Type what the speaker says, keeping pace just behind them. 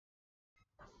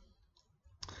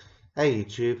Hey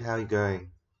YouTube, how you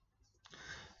going?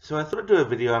 So I thought I'd do a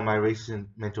video on my recent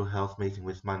mental health meeting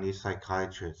with my new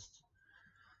psychiatrist.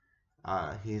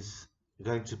 He's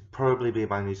going to probably be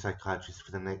my new psychiatrist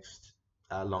for the next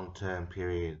long-term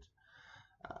period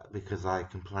because I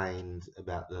complained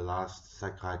about the last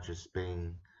psychiatrist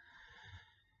being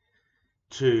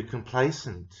too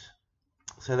complacent.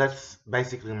 So that's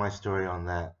basically my story on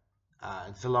that.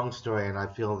 It's a long story, and I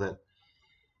feel that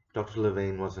Dr.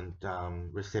 Levine wasn't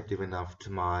receptive enough to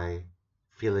my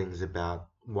feelings about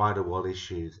wider world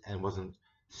issues and wasn't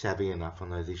savvy enough on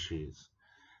those issues.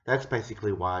 That's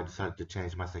basically why I decided to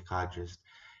change my psychiatrist.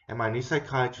 And my new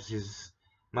psychiatrist is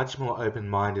much more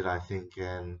open-minded, I think,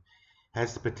 and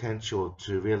has the potential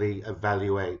to really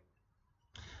evaluate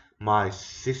my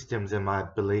systems and my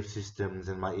belief systems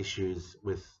and my issues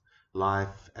with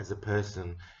life as a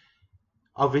person.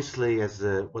 Obviously, as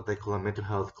what they call a mental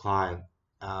health client,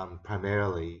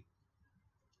 primarily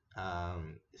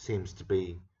seems to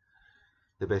be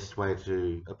the best way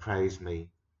to appraise me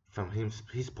from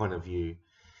his point of view.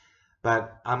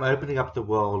 But I'm opening up the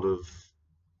world of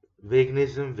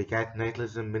veganism,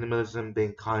 veganatalism, minimalism,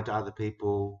 being kind to other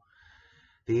people,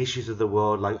 the issues of the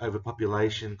world like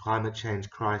overpopulation, climate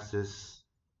change crisis,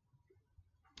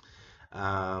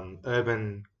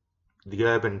 urban the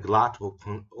urban glut or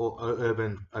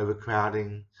urban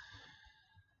overcrowding,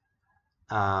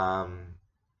 um,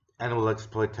 animal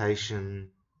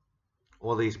exploitation,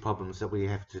 all these problems that we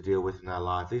have to deal with in our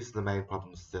life. These are the main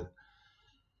problems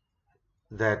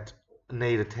that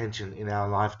need attention in our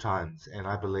lifetimes, and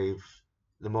I believe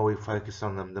the more we focus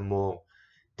on them, the more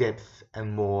depth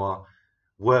and more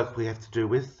work we have to do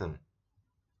with them.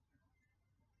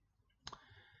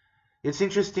 It's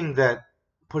interesting that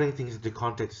putting things into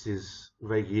context is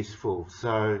very useful.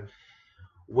 So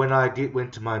when I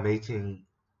went to my meeting,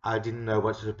 I didn't know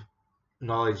what sort of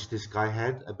knowledge this guy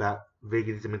had about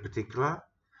veganism in particular,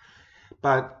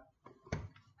 but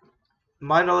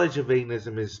my knowledge of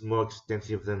veganism is more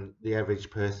extensive than the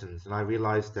average person's, and I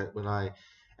realized that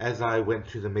as I went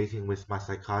through the meeting with my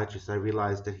psychiatrist, I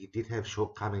realized that he did have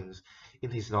shortcomings in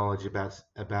his knowledge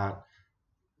about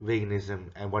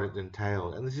veganism and what it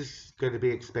entailed, and this is going to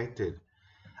be expected.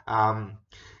 Um,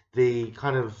 the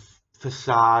kind of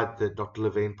facade that Dr.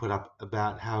 Levine put up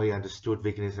about how he understood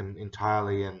veganism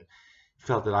entirely and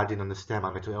felt that I didn't understand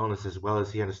my mental illness as well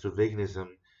as he understood veganism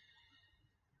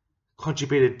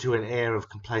contributed to an air of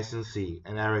complacency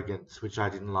and arrogance, which I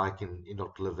didn't like in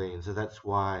Dr. Levine. So that's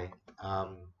why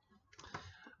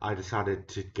I decided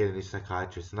to get a new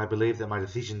psychiatrist. And I believe that my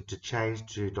decision to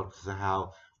change to Dr.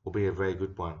 Sahal will be a very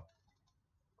good one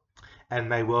and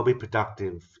may well be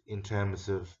productive in terms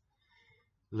of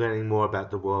learning more about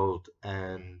the world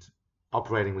and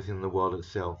operating within the world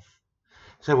itself.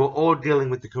 So we're all dealing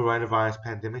with the coronavirus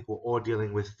pandemic. We're all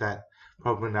dealing with that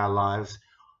problem in our lives.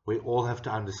 We all have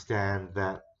to understand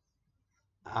that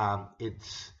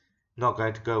it's not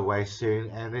going to go away soon,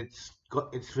 and it's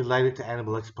related to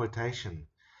animal exploitation,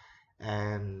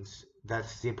 and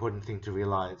that's the important thing to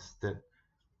realize, that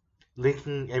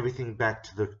linking everything back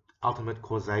to the ultimate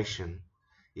causation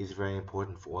is very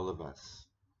important for all of us.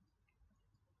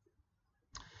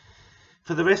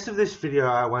 For the rest of this video,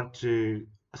 I want to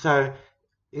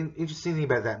interesting thing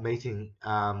about that meeting,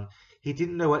 he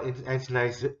didn't know what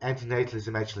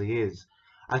antinatalism actually is.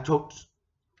 I talked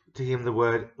to him the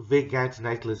word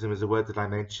vegantinatalism is a word that I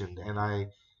mentioned, and I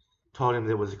told him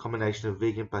there was a combination of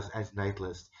vegan plus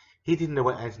antinatalist. He didn't know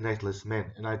what antinatalist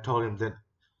meant, and I told him that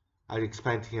I'd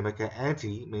explained to him, okay,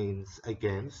 anti means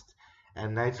against,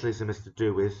 and natalism is to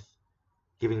do with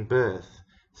giving birth.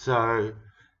 So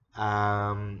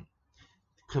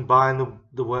combine the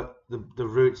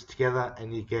roots together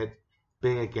and you get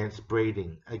being against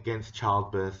breeding, against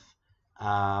childbirth.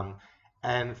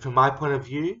 And from my point of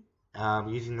view,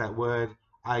 using that word,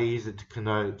 I use it to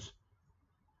connote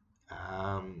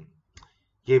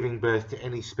giving birth to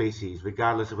any species,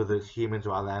 regardless of whether it's humans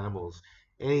or other animals.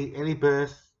 Any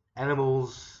birth,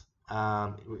 animals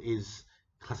is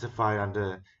classified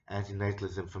under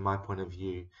antinatalism from my point of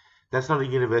view. That's not a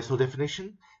universal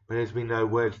definition, but as we know,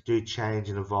 words do change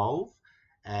and evolve,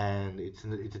 and it's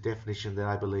a definition that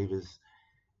I believe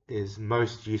is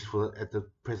most useful at the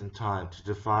present time to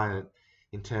define it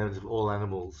in terms of all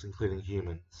animals, including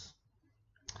humans.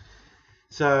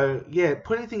 So yeah,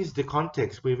 putting things into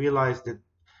context, we realize that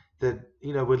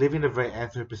we live in a very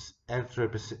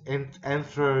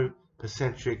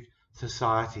anthropocentric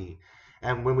society,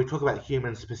 and when we talk about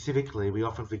humans specifically, we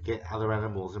often forget other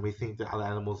animals, and we think that other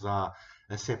animals are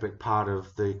a separate part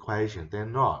of the equation. They're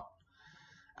not.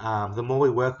 The more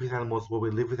we work with animals, the more we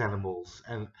live with animals,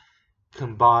 and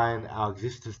combine our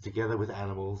existence together with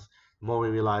animals, the more we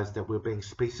realize that we're being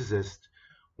speciesist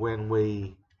when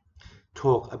we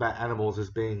talk about animals as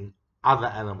being other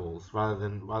animals rather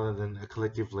than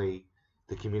collectively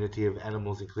the community of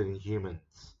animals, including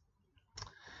humans.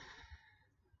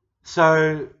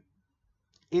 So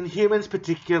in humans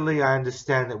particularly, I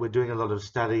understand that we're doing a lot of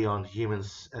study on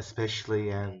humans especially,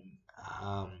 and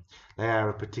they are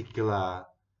a particular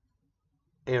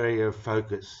area of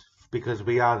focus because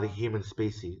we are the human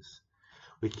species.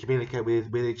 We communicate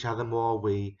with each other more,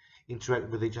 we interact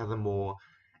with each other more,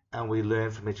 and we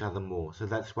learn from each other more. So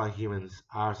that's why humans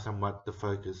are somewhat the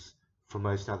focus for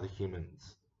most other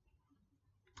humans.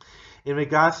 In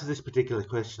regards to this particular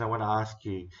question, I want to ask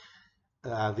you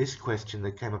this question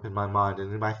that came up in my mind,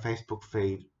 and in my Facebook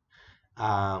feed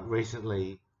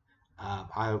recently,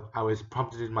 I was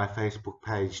prompted in my Facebook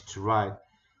page to write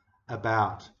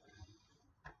about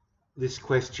this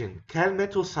question: can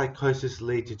mental psychosis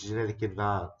lead to genetic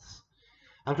advance?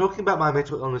 I'm talking about my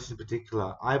mental illness in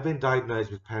particular. I've been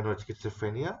diagnosed with paranoid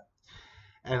schizophrenia,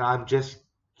 and I'm just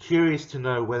curious to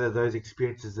know whether those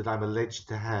experiences that I'm alleged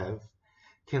to have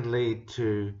can lead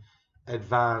to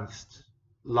advanced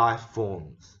life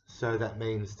forms. So that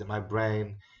means that my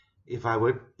brain, if I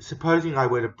were, supposing I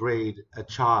were to breed a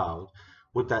child,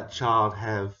 would that child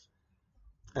have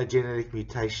a genetic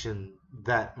mutation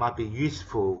that might be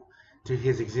useful to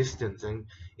his existence and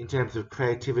in terms of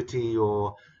creativity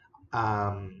or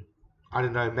I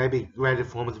don't know, maybe greater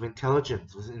forms of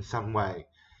intelligence in some way.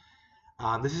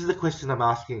 This is the question I'm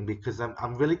asking because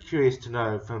I'm really curious to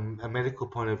know from a medical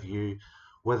point of view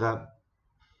whether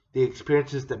the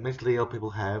experiences that mentally ill people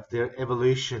have, their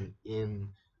evolution in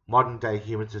modern day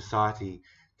human society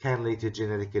can lead to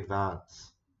genetic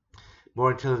advance.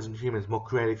 More intelligent humans, more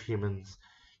creative humans,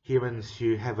 humans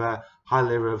who have a high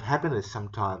level of happiness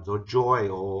sometimes, or joy,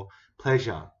 or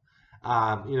pleasure.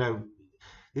 You know,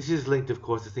 this is linked, of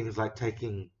course, to things like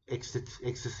taking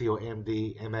ecstasy or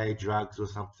MDMA drugs or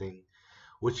something,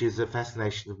 which is a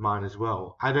fascination of mine as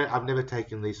well. I've never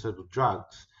taken these sort of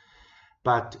drugs,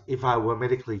 but if I were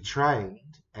medically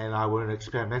trained and I were an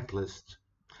experimentalist,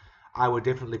 I would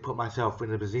definitely put myself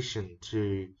in a position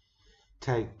to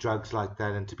take drugs like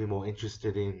that and to be more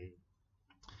interested in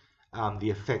the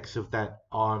effects of that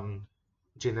on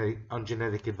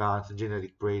genetic advance and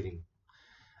genetic breeding.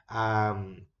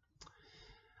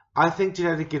 I think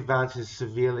genetic advance is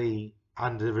severely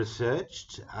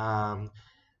under-researched,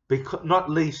 not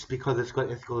least because it's got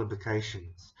ethical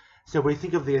implications. So when we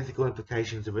think of the ethical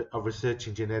implications of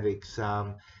researching genetics,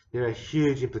 there are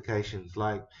huge implications,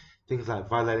 like things like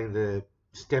violating the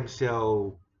stem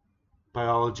cell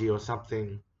biology or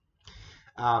something.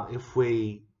 If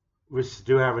we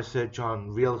do our research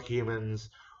on real humans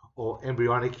or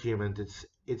embryonic humans,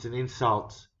 it's an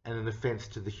insult and an offense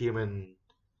to the human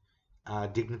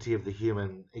dignity of the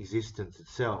human existence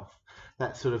itself.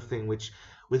 That sort of thing, which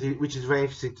is very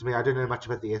interesting to me. I don't know much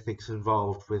about the ethics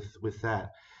involved with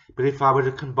that, but if I were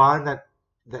to combine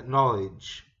that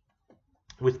knowledge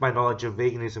with my knowledge of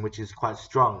veganism, which is quite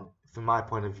strong from my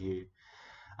point of view,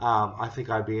 I think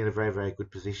I'd be in a very, very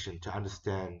good position to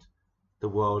understand the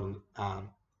world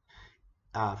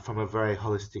from a very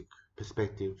holistic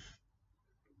perspective.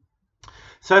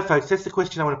 So, folks, that's the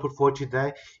question I want to put forward to you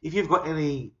today. If you've got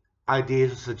any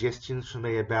ideas or suggestions for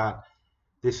me about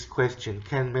this question,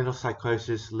 can mental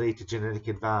psychosis lead to genetic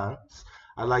advance?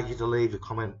 I'd like you to leave a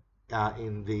comment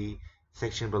in the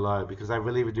section below, because I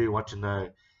really do want to know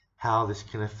how this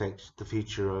can affect the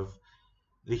future of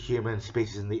the human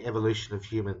species and the evolution of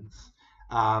humans.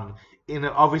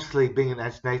 Obviously, being an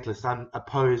antinatalist, I'm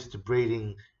opposed to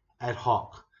breeding ad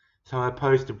hoc. So I'm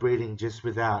opposed to breeding just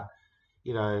without,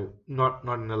 not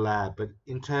in a lab, but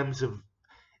in terms of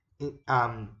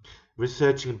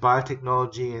researching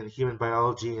biotechnology and human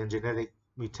biology and genetic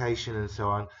mutation and so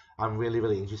on, I'm really,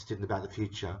 really interested about the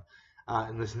future.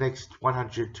 In this next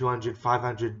 100, 200,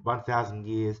 500, 1,000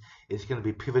 years, it's going to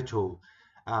be pivotal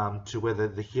to whether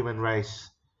the human race,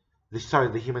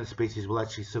 the human species will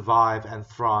actually survive and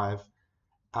thrive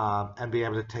and be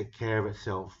able to take care of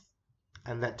itself.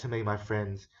 And that, to me, my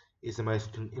friends, is the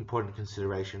most important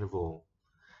consideration of all.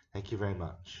 Thank you very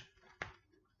much.